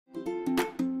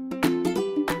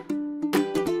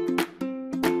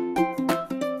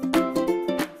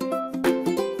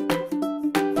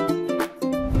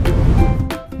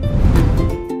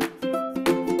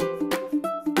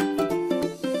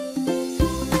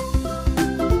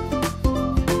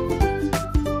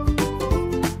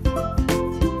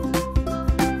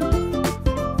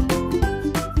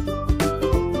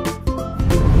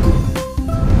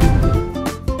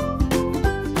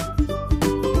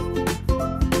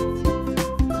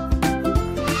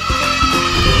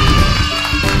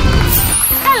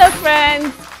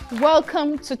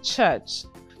Welcome to church.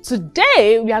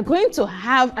 Today we are going to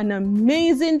have an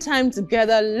amazing time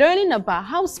together learning about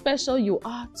how special you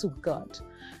are to God.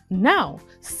 Now,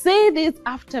 say this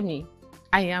after me.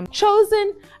 I am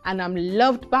chosen and I'm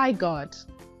loved by God.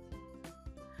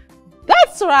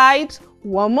 That's right.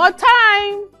 One more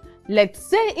time. Let's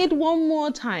say it one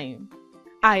more time.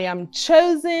 I am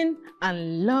chosen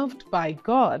and loved by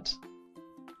God.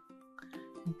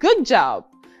 Good job.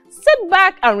 Sit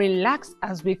back and relax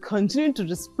as we continue to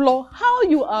explore how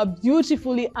you are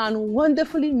beautifully and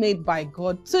wonderfully made by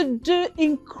God to do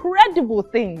incredible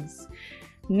things.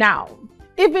 Now,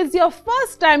 if it's your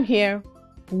first time here,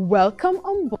 welcome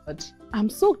on board. I'm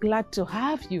so glad to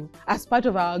have you as part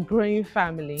of our growing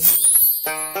family.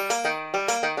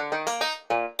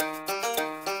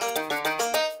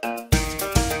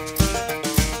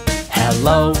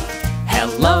 Hello,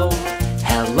 hello,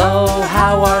 hello,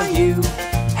 how are you?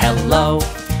 Hello,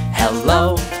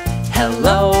 hello,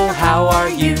 hello, how are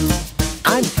you?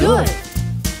 I'm good.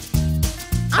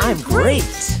 I'm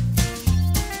great.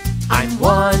 I'm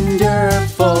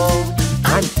wonderful.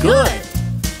 I'm good.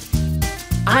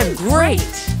 I'm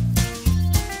great.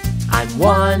 I'm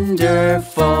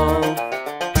wonderful.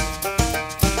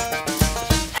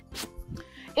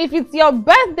 If it's your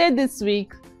birthday this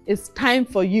week, it's time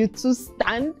for you to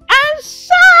stand and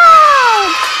shout!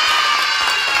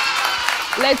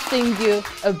 Let's sing you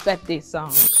a birthday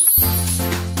song.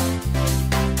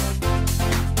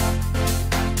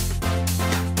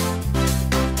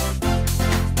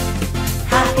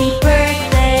 Happy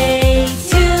birthday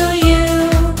to you.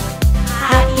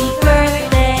 Happy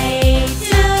birthday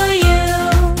to you.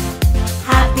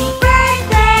 Happy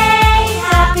birthday,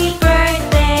 happy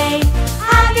birthday,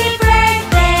 happy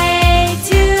birthday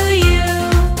to you.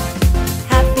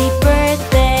 Happy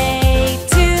birthday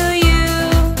to you.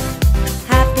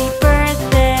 Happy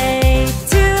birthday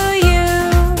to you.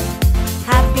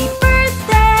 Happy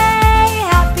birthday,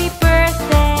 happy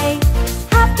birthday,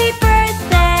 happy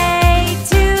birthday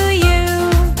to you.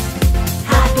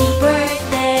 Happy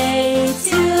birthday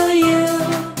to you.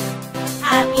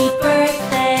 Happy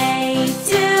birthday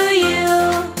to you.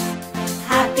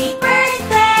 Happy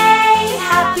birthday,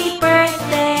 happy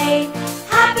birthday,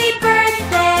 happy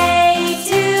birthday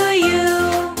to you.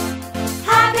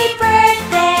 Happy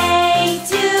birthday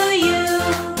to you.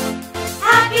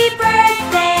 Happy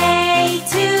birthday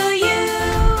to you.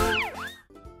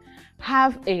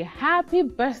 Have a happy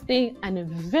birthday and a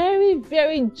very,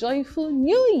 very joyful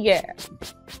new year.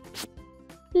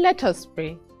 Let us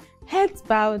pray. Heads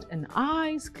bowed and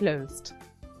eyes closed.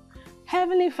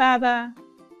 Heavenly Father,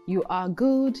 you are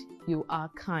good, you are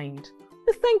kind.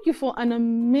 We thank you for an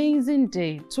amazing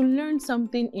day to learn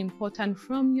something important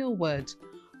from your word.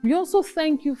 We also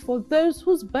thank you for those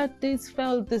whose birthdays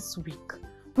fell this week.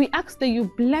 We ask that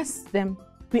you bless them.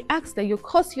 We ask that you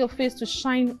cause your face to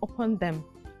shine upon them.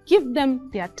 Give them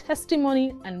their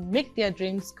testimony and make their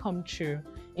dreams come true.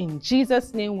 In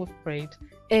Jesus' name we've prayed.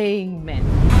 Amen.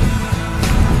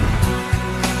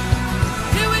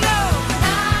 Here we go.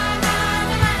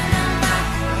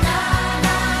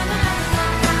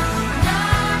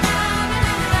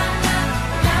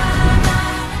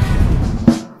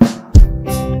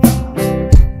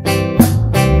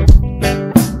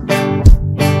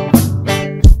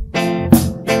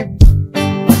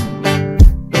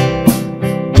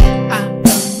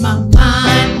 My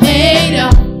mind made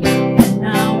up, and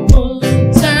I won't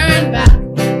turn back,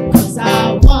 'cause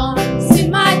I want to see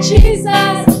my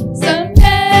Jesus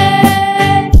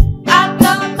someday. I've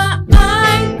got my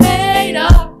mind made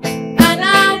up, and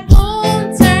I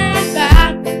won't turn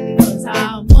back, 'cause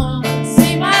I want to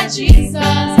see my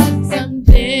Jesus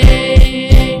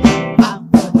someday.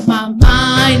 I've got my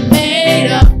mind made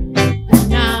up,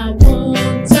 and I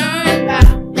won't turn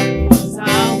back, 'cause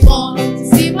I want to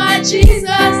see my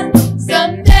Jesus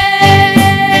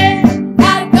someday.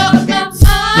 I got my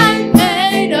mind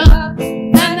made up,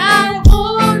 and I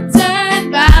won't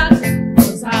turn back,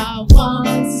 'cause I want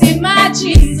to see my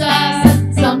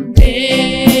Jesus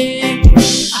someday.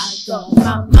 I got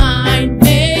my mind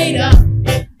made up,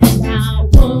 and I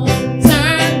won't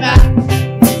turn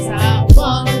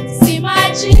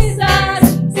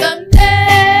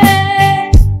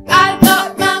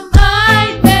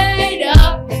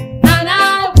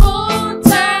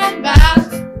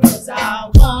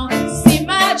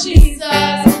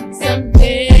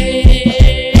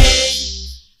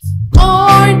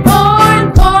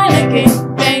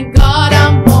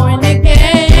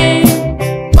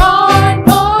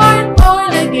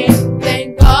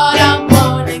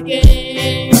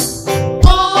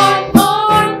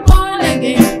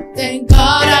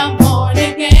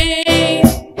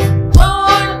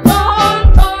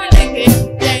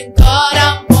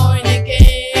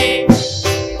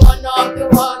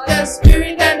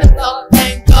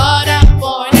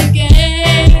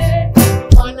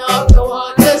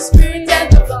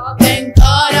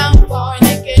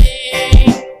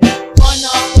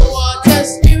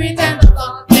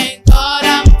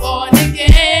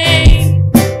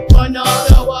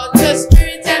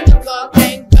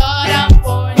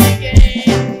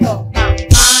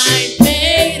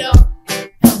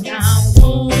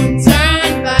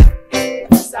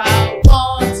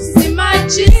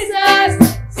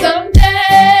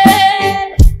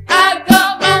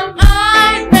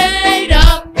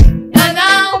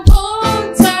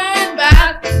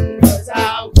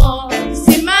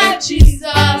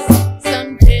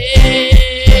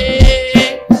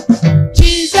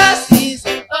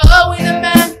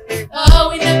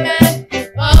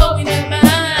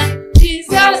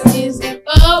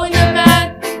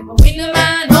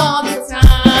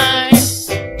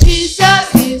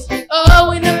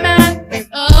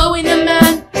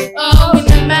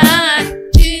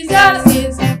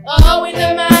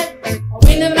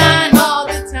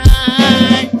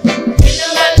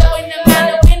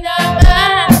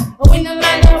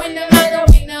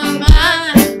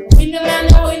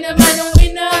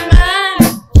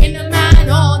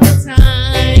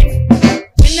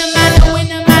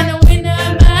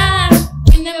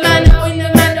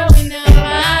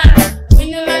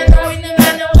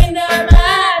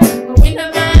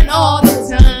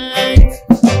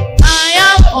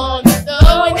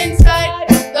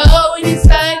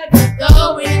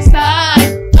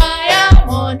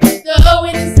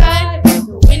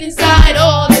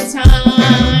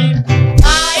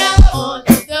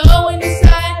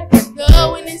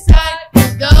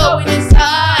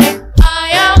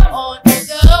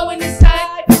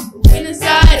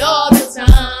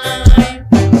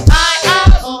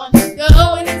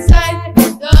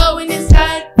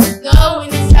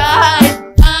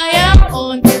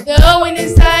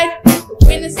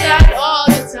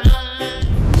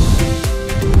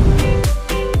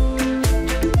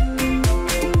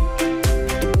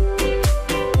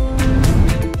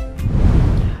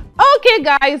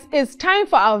guys, it's time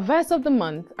for our verse of the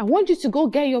month. I want you to go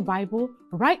get your Bible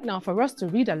right now for us to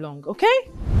read along, okay?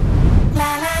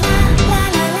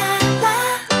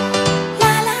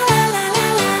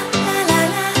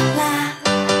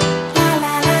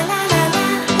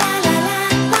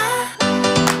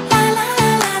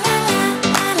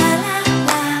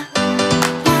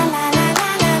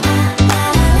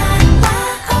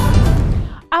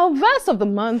 Our verse of the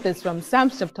month is from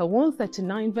Psalms chapter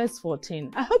 139 verse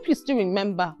 14. I hope you still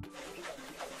remember.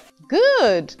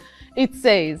 Good. It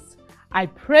says, I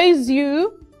praise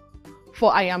you,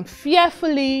 for I am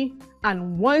fearfully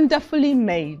and wonderfully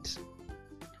made.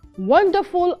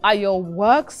 Wonderful are your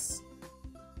works.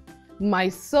 My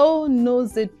soul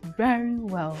knows it very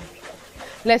well.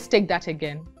 Let's take that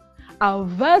again. Our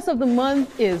verse of the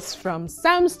month is from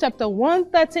Psalms chapter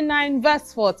 139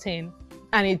 verse 14.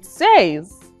 And it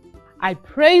says, I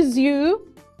praise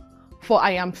you, for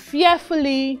I am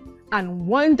fearfully and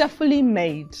wonderfully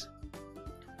made.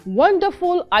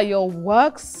 Wonderful are your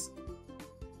works.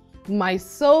 My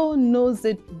soul knows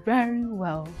it very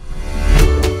well.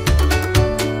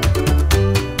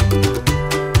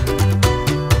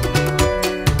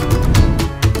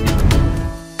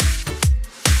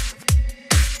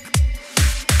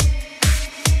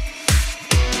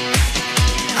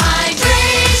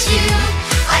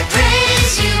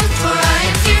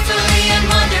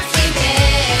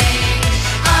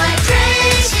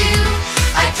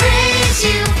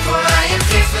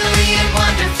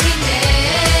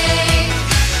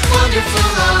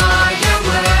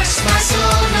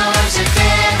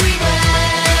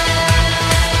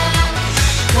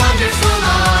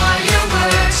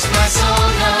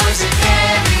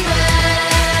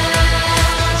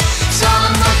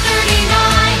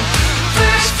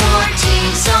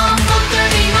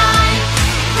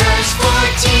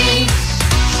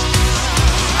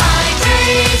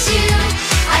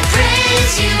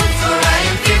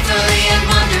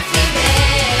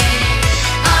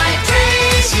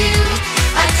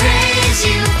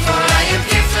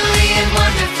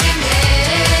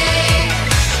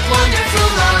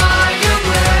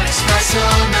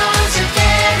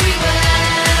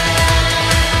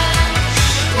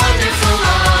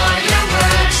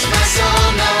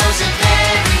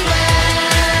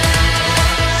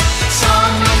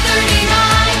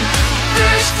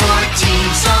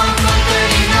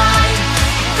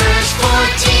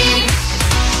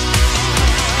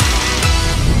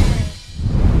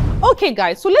 Okay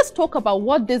guys, so let's talk about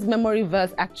what this memory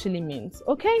verse actually means,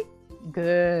 okay?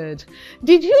 Good.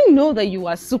 Did you know that you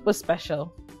are super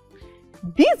special?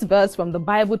 This verse from the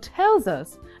Bible tells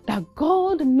us that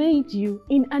God made you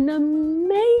in an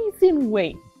amazing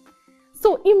way.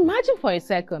 So imagine for a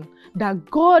second that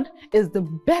God is the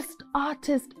best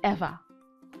artist ever,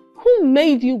 who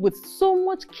made you with so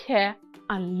much care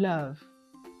and love.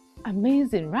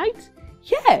 Amazing, right?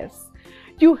 Yes.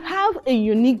 You have a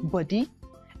unique body,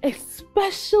 a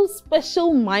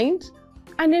special mind,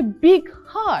 and a big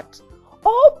heart,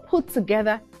 all put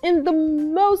together in the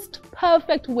most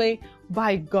perfect way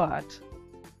by God.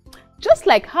 Just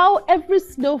like how every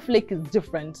snowflake is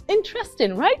different.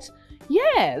 Interesting, right?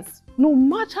 Yes, no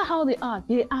matter how they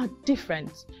are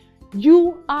different.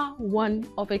 You are one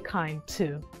of a kind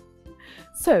too.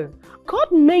 So,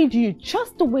 God made you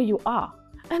just the way you are,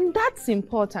 and that's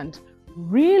important,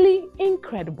 really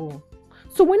incredible.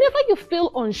 So whenever you feel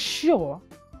unsure,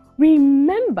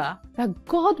 remember that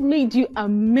God made you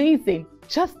amazing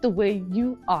just the way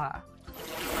you are.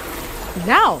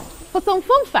 Now, for some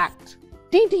fun fact,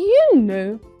 did you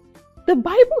know the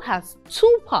Bible has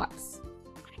two parts?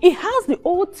 It has the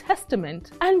Old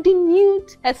Testament and the New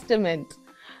Testament.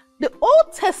 The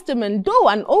Old Testament, though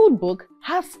an old book,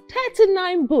 has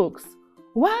 39 books,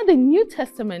 while the New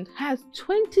Testament has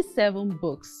 27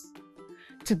 books.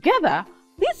 Together,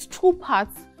 these two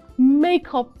parts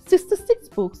make up 66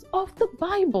 books of the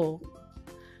Bible.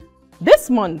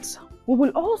 This month, we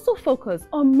will also focus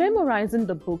on memorizing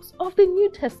the books of the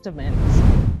New Testament.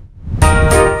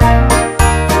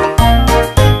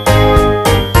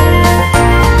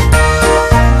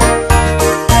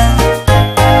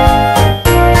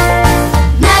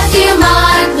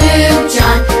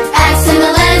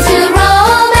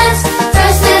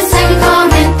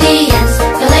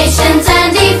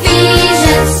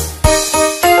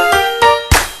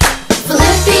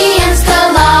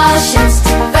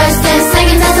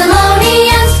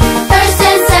 Thessalonians, 1st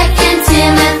and 2nd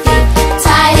Timothy,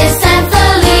 Titus and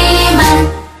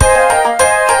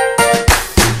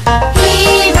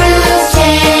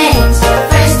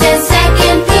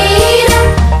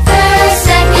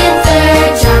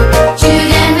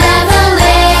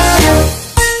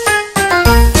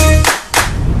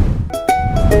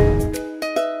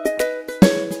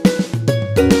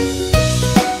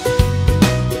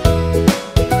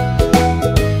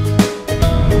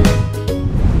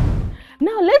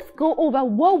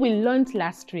remember what we learned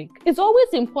last week? It's always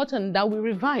important that we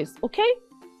revise, okay?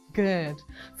 Good.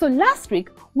 So last week,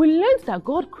 we learned that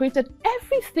God created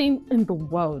everything in the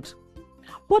world.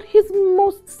 But his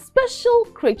most special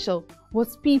creature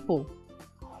was people,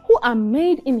 who are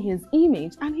made in his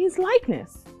image and his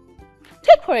likeness.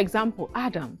 Take, for example,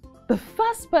 Adam, the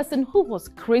first person who was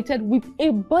created with a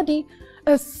body,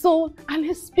 a soul, and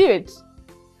a spirit,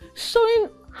 showing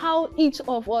how each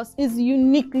of us is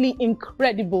uniquely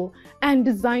incredible and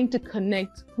designed to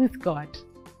connect with God.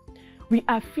 We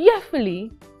are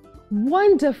fearfully,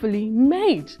 wonderfully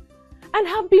made and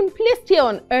have been placed here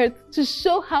on earth to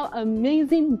show how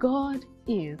amazing God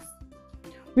is.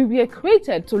 We were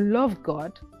created to love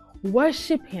God,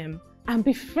 worship him, and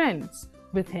be friends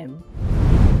with him.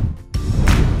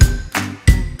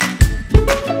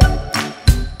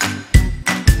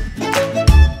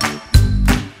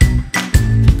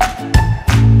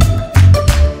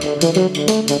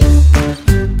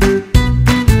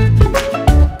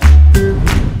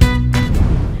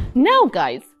 Now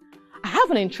guys, I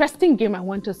have an interesting game I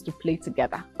want us to play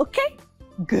together, okay?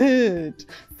 Good.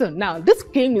 So now this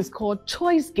game is called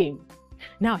Choice Game.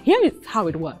 Now here is how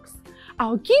it works.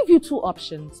 I'll give you two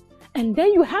options and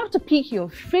then you have to pick your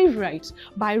favorite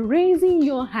by raising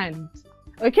your hand,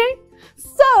 okay?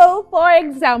 So for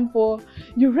example,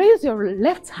 you raise your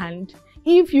left hand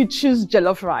if you choose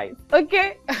jollof rice,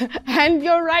 okay? And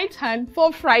your right hand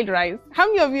for fried rice. How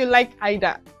many of you like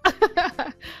either?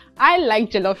 I like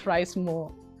jollof rice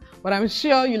more, but I'm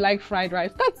sure you like fried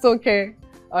rice. That's okay.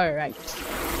 All right.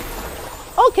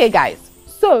 Okay, guys.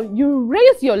 So you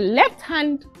raise your left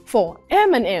hand for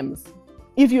M&Ms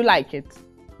if you like it.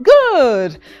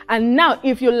 Good. And now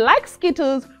if you like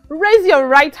Skittles, raise your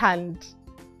right hand.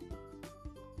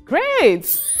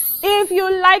 Great. If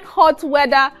you like hot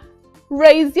weather,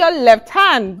 raise your left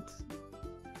hand.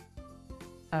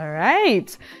 All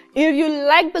right. If you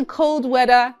like the cold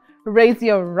weather, raise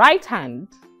your right hand.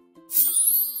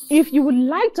 If you would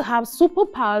like to have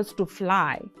superpowers to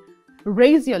fly,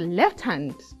 raise your left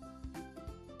hand.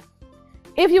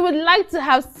 If you would like to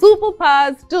have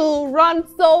superpowers to run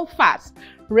so fast,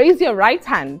 raise your right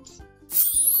hand.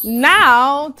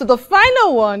 Now to the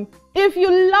final one. If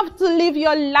you love to live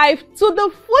your life to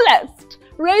the fullest,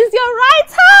 raise your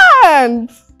right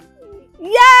hand.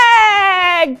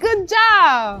 Yay! Good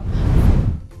job!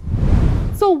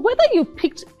 So whether you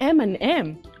picked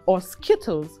M&M or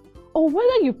Skittles, or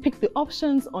whether you picked the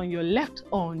options on your left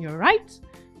or on your right,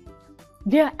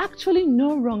 there are actually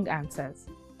no wrong answers.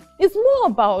 It's more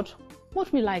about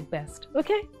what we like best,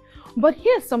 okay? But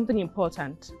here's something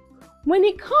important. When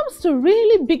it comes to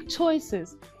really big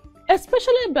choices,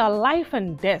 especially about life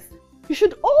and death, you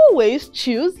should always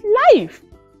choose life.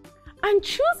 And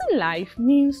choosing life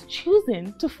means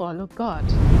choosing to follow God.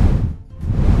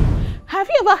 Have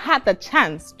you ever had the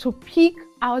chance to pick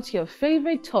out your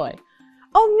favorite toy?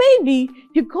 Or maybe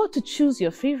you got to choose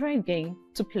your favorite game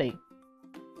to play.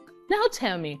 Now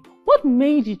tell me, what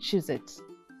made you choose it?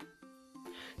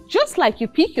 Just like you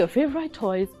pick your favorite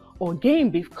toys or game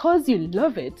because you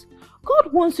love it,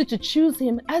 God wants you to choose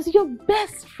him as your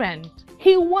best friend.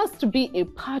 He wants to be a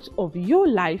part of your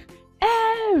life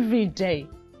every day.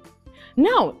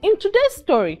 Now, in today's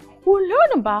story, we'll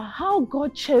learn about how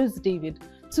God chose David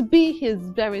to be his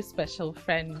very special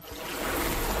friend.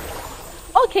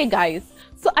 Okay guys,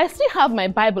 so I still have my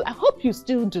Bible. I hope you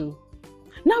still do.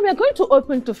 Now we are going to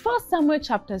open to 1 Samuel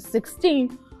chapter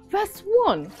 16, verse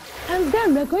 1. And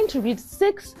then we're going to read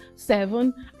 6,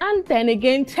 7, and then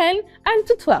again 10 and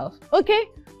to 12. Okay?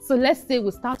 So let's say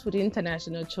we start with the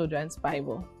International Children's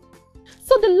Bible.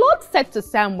 So the Lord said to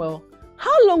Samuel,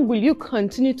 "How long will you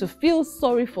continue to feel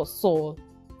sorry for Saul?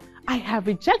 I have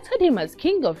rejected him as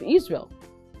king of Israel.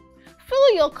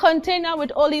 Fill your container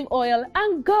with olive oil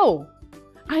and go.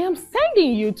 I am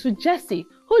sending you to Jesse,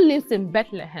 who lives in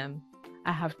Bethlehem.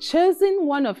 I have chosen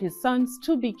one of his sons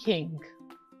to be king."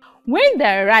 When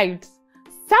they arrived,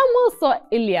 Samuel saw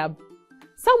Eliab.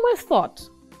 Samuel thought,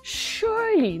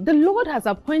 "Surely the Lord has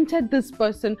appointed this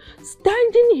person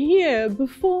standing here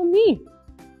before me."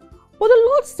 But the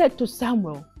Lord said to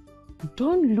Samuel,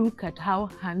 "Don't look at how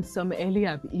handsome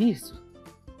Eliab is.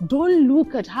 Don't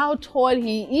look at how tall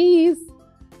he is.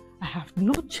 I have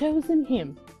not chosen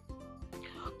him."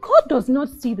 God does not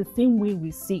see the same way we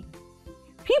see.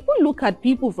 People look at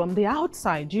people from the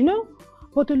outside, you know,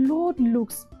 but the Lord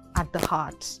looks at the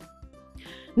heart.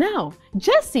 Now,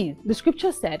 Jesse, the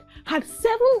scripture said, had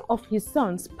 7 of his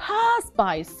sons pass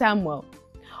by Samuel.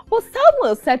 But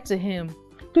Samuel said to him,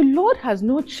 "The Lord has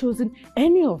not chosen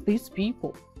any of these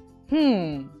people."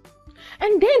 And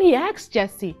then he asked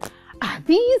Jesse, "Are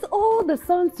these all the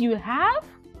sons you have?"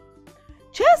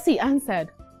 Jesse answered,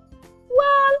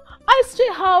 "Well, I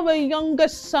still have a younger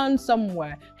son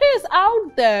somewhere. He's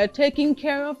out there taking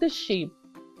care of the sheep."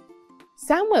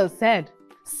 Samuel said,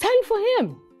 "Send for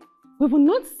him. We will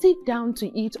not sit down to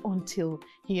eat until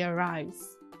he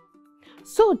arrives."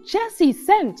 So Jesse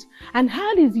sent and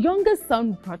had his youngest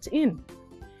son brought in.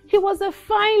 He was a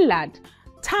fine lad,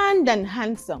 tanned and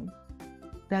handsome.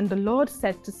 Then the Lord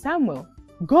said to Samuel,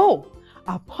 "Go,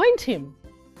 appoint him.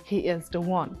 He is the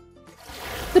one."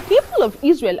 The people of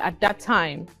Israel at that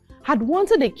time had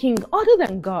wanted a king other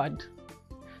than God.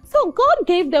 So God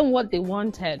gave them what they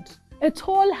wanted, a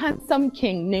tall, handsome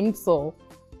king named Saul.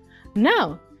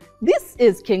 Now, this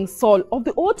is King Saul of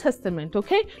the Old Testament,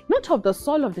 okay? Not of the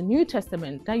Saul of the New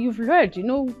Testament that you've read,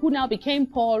 who now became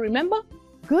Paul, remember?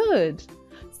 Good.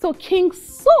 So King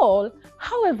Saul,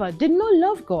 however, did not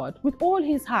love God with all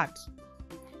his heart.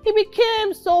 He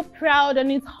became so proud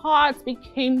and his heart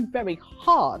became very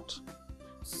hard.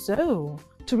 So,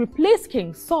 to replace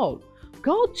King Saul,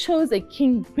 God chose a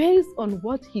king based on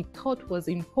what he thought was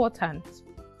important.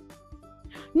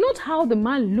 Not how the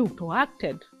man looked or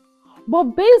acted, but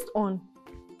based on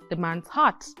the man's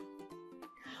heart.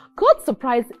 God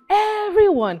surprised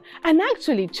everyone and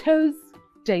actually chose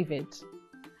David,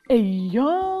 a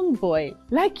young boy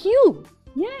like you.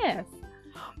 Yes.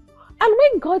 And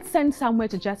when God sent Samuel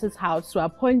to Jesse's house to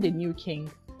appoint a new king,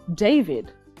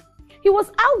 David, he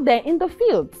was out there in the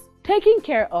fields taking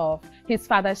care of his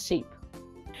father's sheep.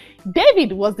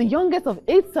 David was the youngest of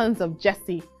 8 sons of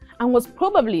Jesse and was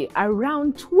probably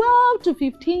around 12 to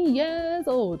 15 years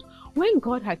old when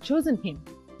God had chosen him.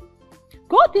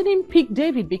 God didn't pick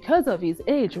David because of his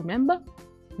age, remember?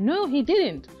 No, he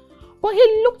didn't. But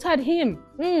he looked at him.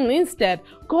 Instead,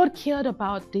 God cared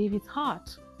about David's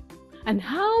heart and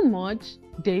how much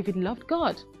David loved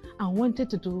God and wanted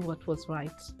to do what was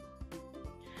right.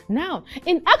 Now,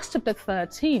 in Acts chapter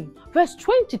 13, verse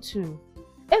 22,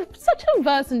 a certain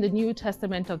verse in the New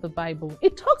Testament of the Bible,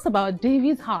 it talks about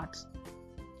David's heart.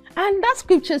 And that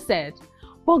scripture said,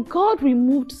 "But God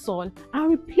removed Saul and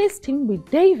replaced him with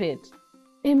David,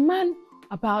 a man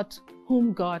about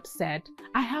whom God said,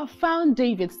 'I have found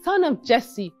David, son of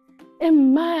Jesse, a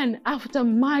man after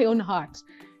my own heart.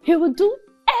 He will do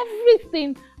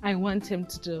everything I want him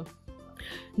to do.'"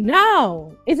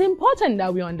 Now, it's important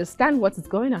that we understand what is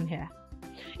going on here.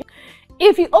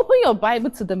 If you open your Bible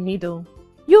to the middle,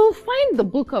 you'll find the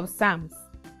book of Psalms,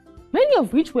 many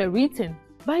of which were written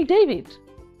by David.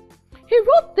 He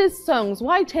wrote these songs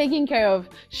while taking care of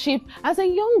sheep as a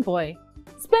young boy,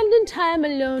 spending time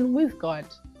alone with God.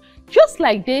 Just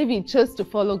like David chose to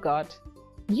follow God,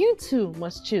 you too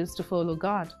must choose to follow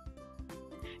God.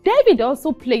 David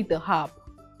also played the harp,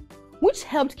 which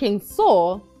helped King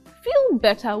Saul feel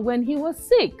better when he was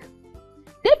sick.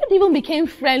 David even became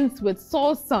friends with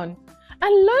Saul's son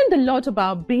and learned a lot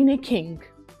about being a king.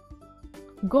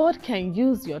 God can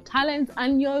use your talents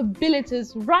and your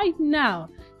abilities right now,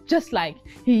 just like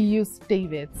he used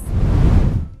David's.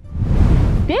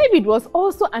 David was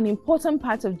also an important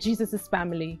part of Jesus'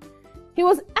 family. He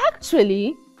was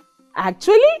actually,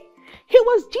 he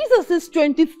was Jesus'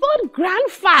 23rd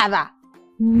grandfather.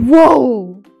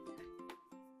 Whoa!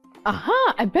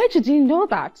 I bet you didn't know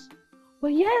that.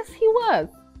 Well, yes, he was.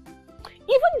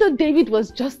 Even though David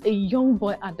was just a young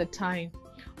boy at the time,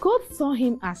 God saw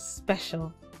him as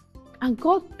special. And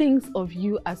God thinks of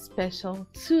you as special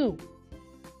too.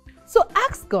 So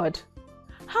ask God,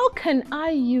 how can I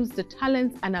use the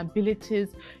talents and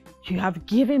abilities you have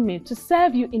given me to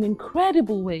serve you in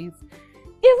incredible ways?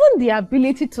 Even the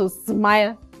ability to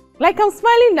smile, like I'm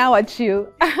smiling now at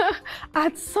you,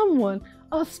 at someone,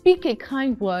 or speak a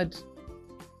kind word,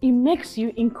 it makes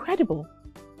you incredible.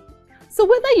 So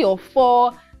whether you're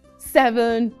 4,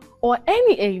 7, or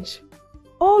any age,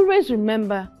 always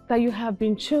remember that you have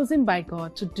been chosen by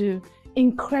God to do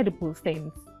incredible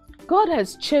things. God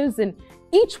has chosen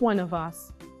each one of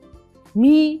us.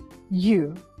 Me,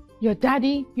 you, your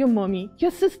daddy, your mommy,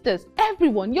 your sisters,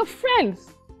 everyone, your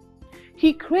friends.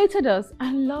 He created us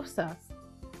and loves us.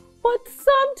 But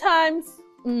sometimes,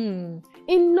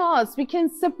 in us, we can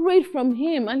separate from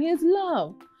Him and His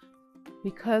love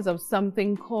because of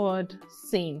something called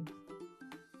sin.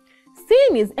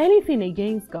 Sin is anything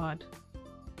against God.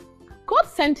 God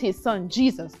sent His Son,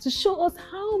 Jesus, to show us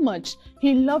how much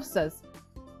He loves us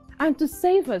and to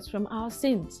save us from our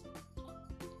sins.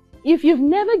 If you've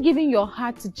never given your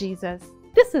heart to Jesus,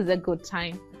 this is a good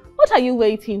time. What are you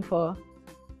waiting for?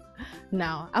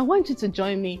 Now, I want you to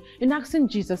join me in asking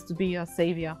Jesus to be your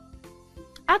Savior.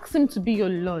 Ask Him to be your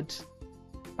Lord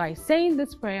by saying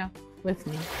this prayer with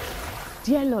me.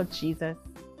 Dear Lord Jesus,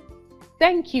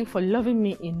 thank you for loving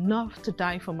me enough to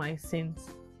die for my sins.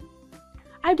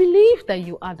 I believe that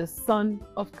you are the Son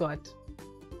of God,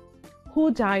 who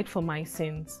died for my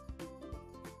sins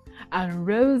and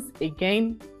rose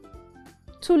again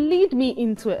to lead me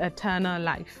into eternal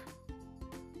life.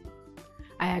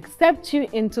 I accept you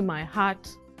into my heart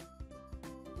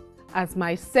as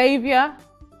my Savior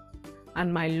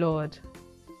and my Lord.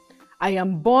 I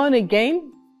am born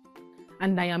again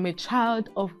and I am a child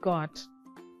of God.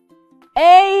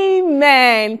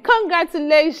 Amen.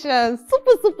 Congratulations.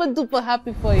 Super duper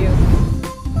happy for you.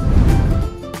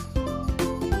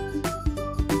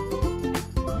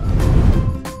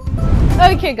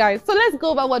 Okay guys, so let's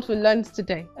go over what we learned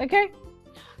today, okay?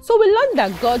 So we learned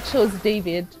that God chose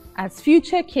David as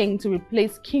future king to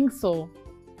replace King Saul.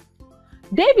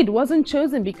 David wasn't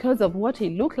chosen because of what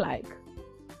he looked like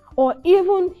or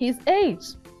even his age,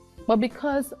 but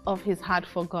because of his heart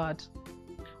for God.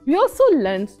 We also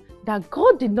learned that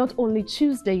God did not only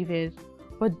choose David,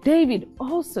 but David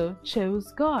also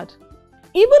chose God.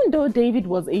 Even though David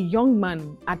was a young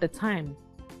man at the time,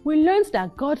 we learned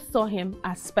that God saw him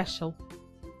as special.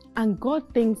 And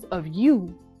God thinks of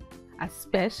you as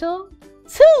special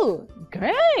too.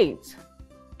 Great!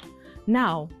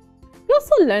 Now, we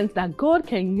also learned that God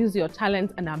can use your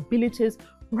talents and abilities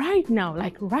right now,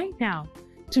 like right now,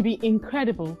 to be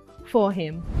incredible for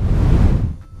Him.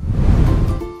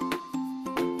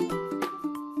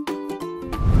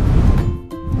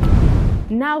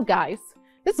 Now guys,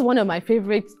 this is one of my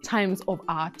favorite times of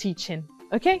our teaching,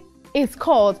 okay? It's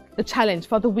called the challenge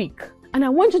for the week. And I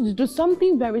want you to do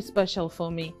something very special for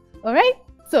me, all right?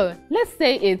 So let's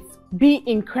say it's Be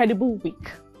Incredible Week,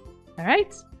 all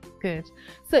right? Good.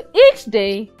 So each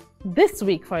day this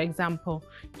week, for example,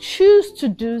 choose to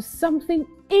do something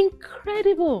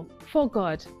incredible for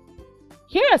God.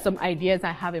 Here are some ideas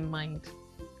I have in mind.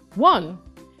 1,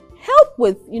 help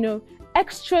with,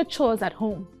 extra chores at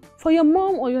home for your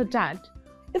mom or your dad,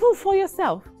 even for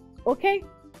yourself, okay?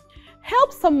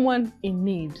 Help someone in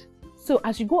need. So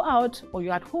as you go out or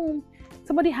you're at home,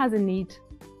 somebody has a need,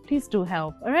 please do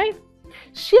help, all right?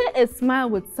 Share a smile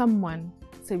with someone.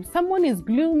 So if someone is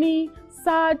gloomy,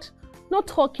 sad, not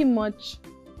talking much,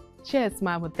 share a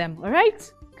smile with them, all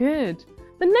right? Good.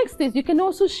 The next is you can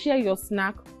also share your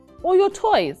snack or your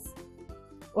toys,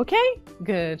 okay?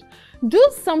 Good. Do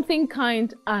something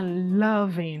kind and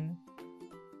loving.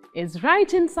 It's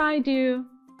right inside you.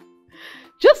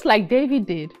 Just like David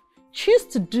did, choose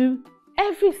to do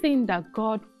everything that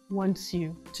God wants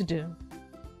you to do.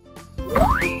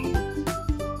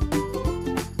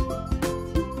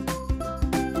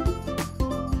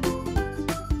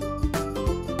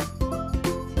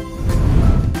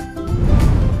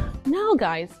 Now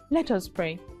guys, let us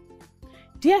pray.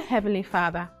 Dear Heavenly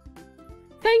Father,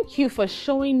 thank you for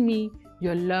showing me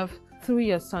your love through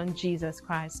your Son Jesus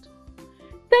Christ.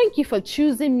 Thank you for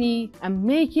choosing me and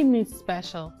making me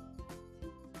special.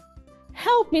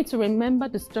 Help me to remember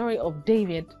the story of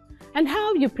David and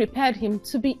how you prepared him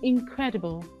to be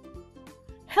incredible.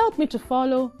 Help me to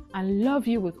follow and love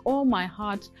you with all my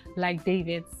heart like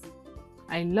David's.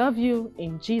 I love you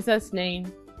in Jesus' name.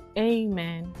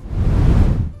 Amen.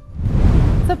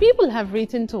 So people have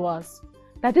written to us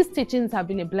that these teachings have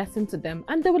been a blessing to them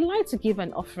and they would like to give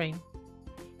an offering.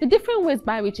 The different ways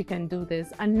by which you can do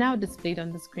this are now displayed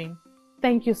on the screen.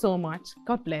 Thank you so much.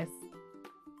 God bless.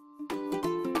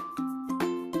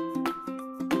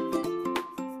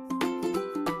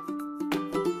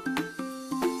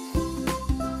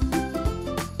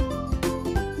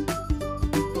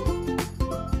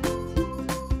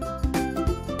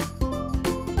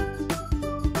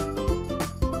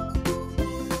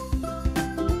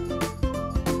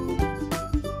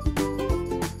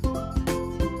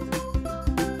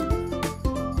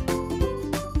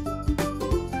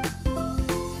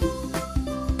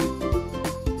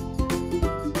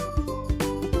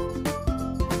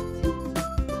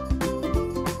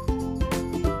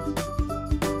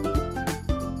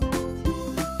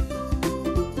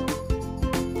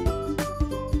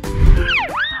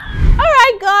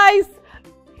 Guys,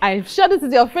 I'm sure this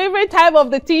is your favorite time of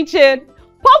the teaching.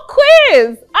 Pop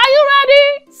quiz! Are you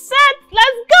ready? Set,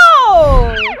 let's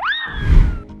go!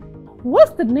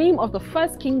 What's the name of the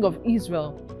first king of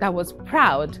Israel that was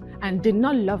proud and did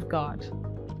not love God?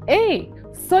 A.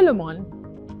 Solomon.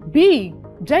 B.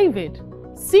 David.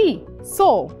 C.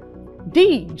 Saul.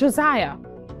 D. Josiah.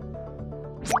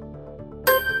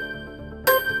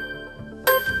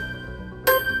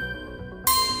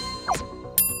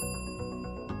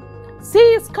 C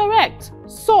is correct.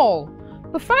 Saul.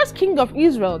 The first king of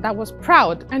Israel that was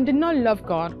proud and did not love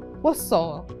God was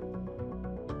Saul.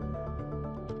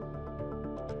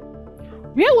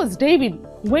 Where was David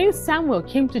when Samuel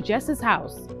came to Jesse's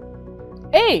house?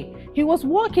 A. He was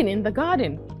walking in the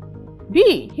garden.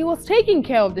 B. He was taking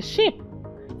care of the sheep.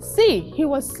 C. He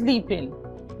was sleeping.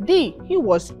 D. He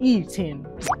was eating.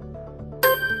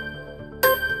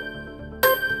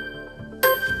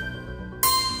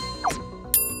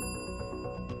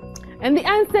 And the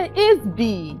answer is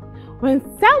B. When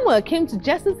Samuel came to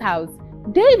Jesse's house,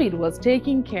 David was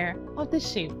taking care of the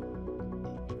sheep.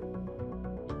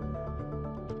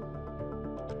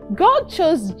 God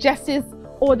chose Jesse's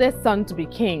oldest son to be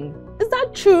king. Is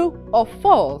that true or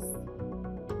false?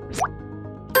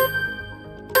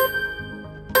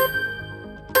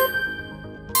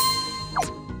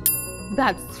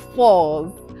 That's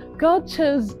false. God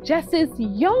chose Jesse's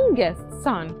youngest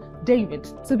son, David,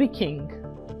 to be king.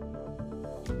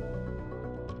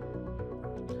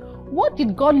 What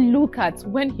did God look at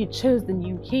when he chose the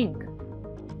new king?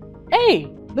 A.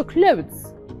 The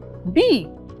clothes. B.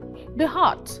 The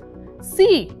heart.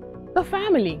 C. The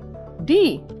family.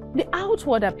 D. The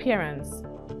outward appearance.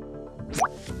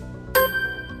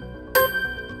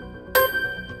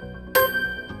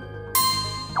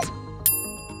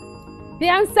 The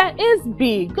answer is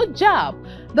B. Good job.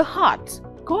 The heart.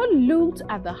 God looked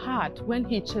at the heart when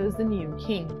he chose the new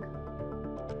king.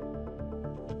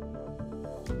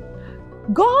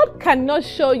 God cannot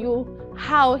show you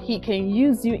how he can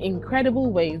use you in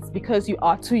incredible ways because you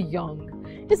are too young.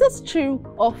 Is this true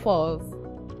or false?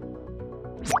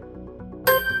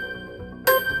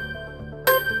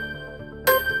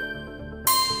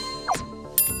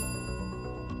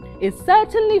 It's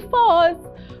certainly false.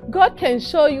 God can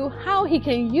show you how he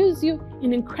can use you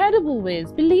in incredible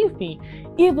ways, believe me,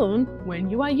 even when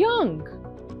you are young.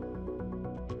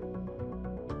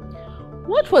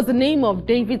 What was the name of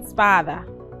David's father?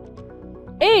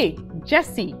 A.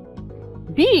 Jesse.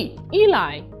 B.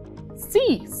 Eli.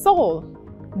 C. Saul.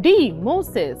 D.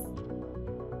 Moses.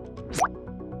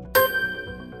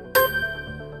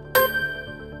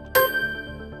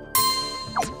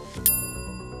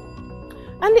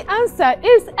 And the answer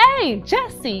is A.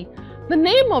 Jesse. The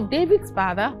name of David's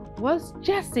father was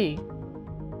Jesse.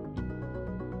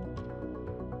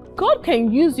 God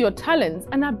can use your talents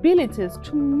and abilities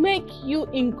to make you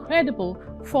incredible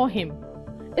for him.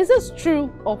 Is this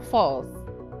true or false?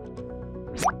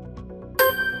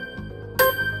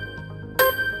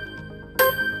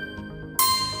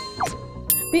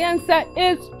 The answer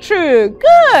is true.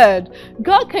 Good!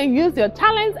 God can use your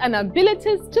talents and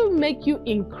abilities to make you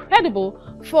incredible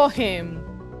for him.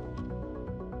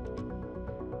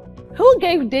 Who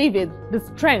gave David the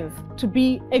strength to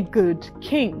be a good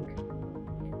king?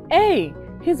 A.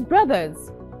 His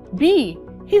brothers. B.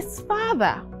 His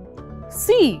father.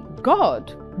 C.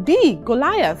 God. D.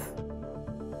 Goliath.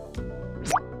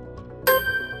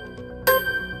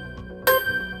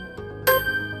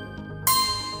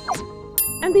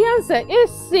 And the answer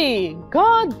is C.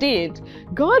 God did.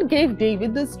 God gave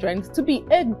David the strength to be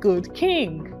a good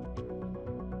king.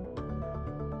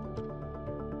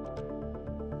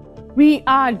 We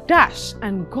are dashed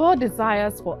and God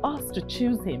desires for us to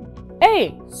choose him.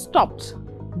 A. Stopped.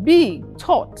 B.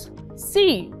 Taught.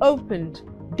 C. Opened.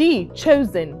 D.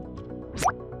 Chosen.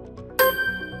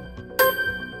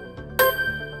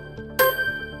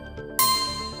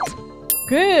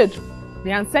 Good.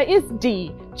 The answer is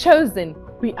D. Chosen.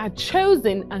 We are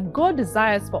chosen and God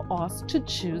desires for us to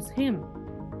choose him.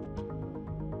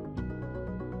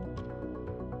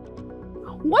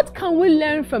 What can we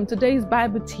learn from today's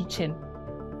Bible teaching?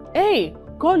 A.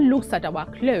 God looks at our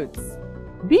clothes.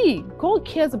 B. God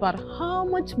cares about how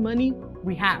much money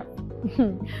we have.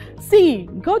 C.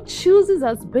 God chooses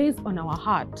us based on our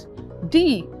heart.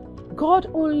 D. God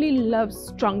only loves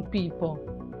strong people.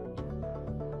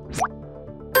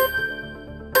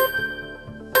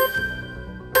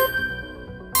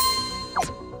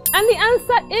 And the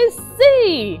answer is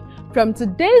C. From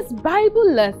today's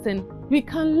Bible lesson, we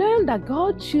can learn that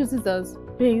God chooses us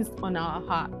based on our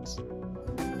heart.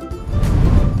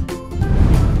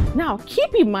 Now,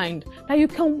 keep in mind that you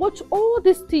can watch all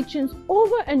these teachings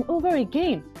over and over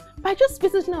again by just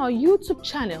visiting our YouTube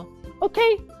channel.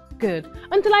 Okay? Good.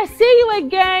 Until I see you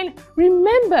again,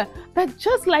 remember that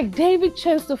just like David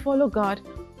chose to follow God,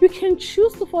 you can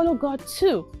choose to follow God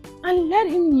too and let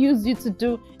him use you to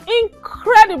do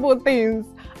incredible things.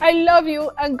 I love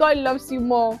you and God loves you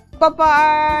more.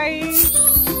 Bye-bye.